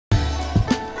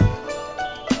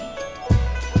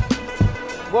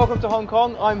Welcome to Hong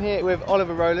Kong. I'm here with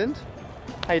Oliver Rowland.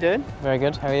 How you doing? Very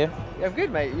good, how are you? Yeah, I'm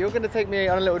good, mate. You're going to take me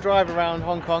on a little drive around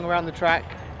Hong Kong, around the track.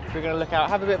 We're going to look out,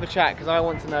 have a bit of a chat, because I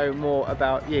want to know more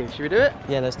about you. Should we do it?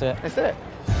 Yeah, let's do it. Let's do it.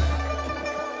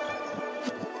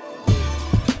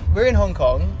 We're in Hong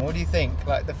Kong. What do you think?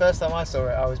 Like, the first time I saw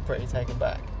it, I was pretty taken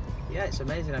back. Yeah, it's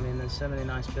amazing. I mean, there's so many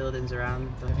nice buildings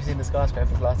around. Have you seen the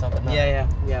skyscrapers last time at night?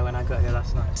 Yeah, when I got here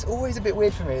last night. It's always a bit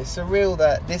weird for me. It's surreal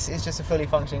that this is just a fully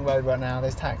functioning road right now.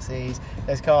 There's taxis,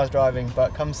 there's cars driving,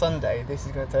 but come Sunday, this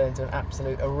is going to turn into an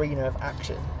absolute arena of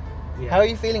action. Yeah. How are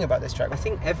you feeling about this track? I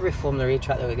think every Formula E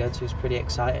track that we go to is pretty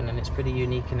exciting and it's pretty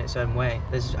unique in its own way.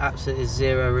 There's absolutely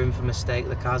zero room for mistake.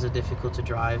 The cars are difficult to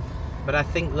drive. But I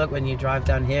think, look, when you drive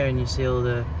down here and you see all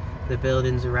the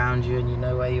buildings around you and you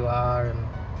know where you are, and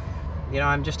you know,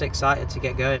 I'm just excited to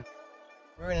get going.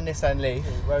 We're in a Nissan LEAF,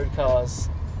 road cars,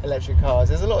 electric cars.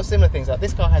 There's a lot of similar things. Like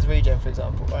this car has regen, for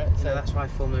example, right? So that's why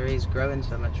Formula E is growing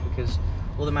so much, because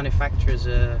all the manufacturers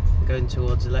are going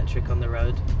towards electric on the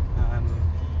road.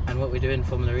 And what we do in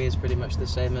Formula E is pretty much the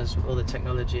same as all the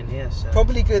technology in here. So.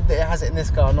 Probably good that it has it in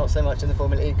this car, not so much in the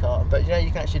Formula E car, but you know, you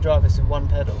can actually drive this with one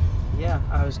pedal. Yeah,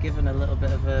 I was given a little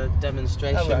bit of a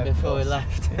demonstration before we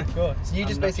left. Yeah, of course. So you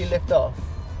just basically lift off,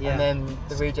 yeah, and then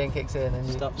the regen kicks in and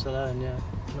stops alone. Yeah,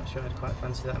 I'm not sure I'd quite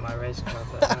fancy that in my race car,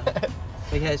 but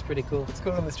yeah, it's pretty cool. It's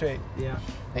cool on the street. Yeah.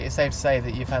 It's safe to say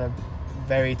that you've had a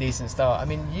very decent start. I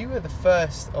mean, you were the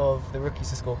first of the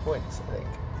rookies to score points, I think,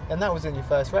 and that was in your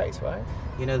first race, right?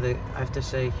 You know, I have to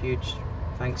say huge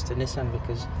thanks to Nissan,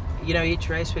 because you know, each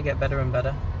race we get better and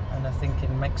better. And I think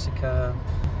in Mexico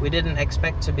we didn't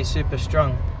expect to be super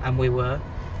strong, and we were.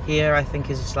 Here I think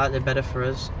is slightly better for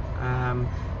us,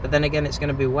 but then again it's going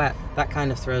to be wet. That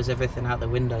kind of throws everything out the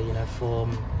window, you know,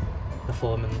 form,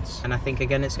 performance. And I think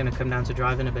again it's going to come down to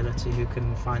driving ability, who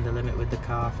can find the limit with the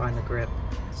car, find the grip.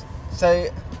 So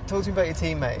talk to me about your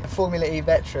teammate, a Formula E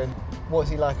veteran. What's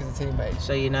he like as a teammate?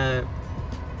 So, you know,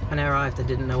 when I arrived I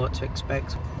didn't know what to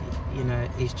expect. You know,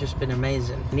 he's just been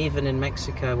amazing. And even in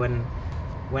Mexico,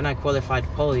 when I qualified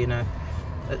pole, you know,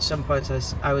 at some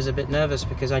points I was a bit nervous,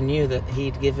 because I knew that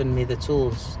he'd given me the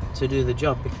tools to do the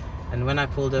job. And when I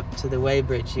pulled up to the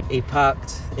weighbridge, he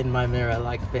parked in my mirror,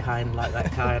 like behind like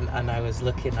that car, and I was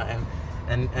looking at him,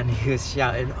 and he was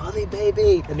shouting, "Ollie,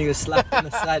 baby!" and he was slapping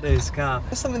the side of his car.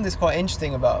 There's something that's quite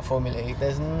interesting about Formula E.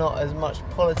 There's not as much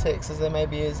politics as there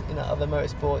maybe is in other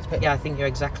motorsports. But yeah, I think you're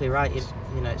exactly right.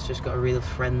 You know, it's just got a real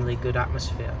friendly, good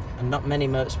atmosphere, and not many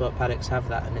motorsport paddocks have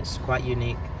that, and it's quite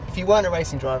unique. If you weren't a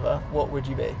racing driver, what would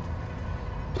you be?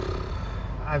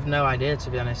 I've no idea, to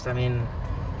be honest. I mean,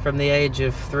 from the age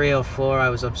of 3 or 4, I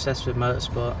was obsessed with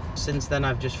motorsport. Since then,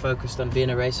 I've just focused on being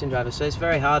a racing driver. So it's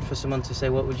very hard for someone to say,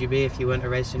 what would you be if you weren't a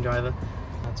racing driver?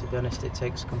 And to be honest, it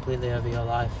takes completely over your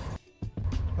life.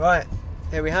 Right,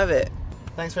 here we have it.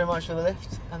 Thanks very much for the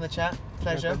lift and the chat.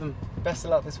 Pleasure. No problem. Best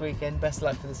of luck this weekend. Best of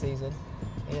luck for the season.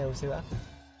 Yeah, we'll see what happens.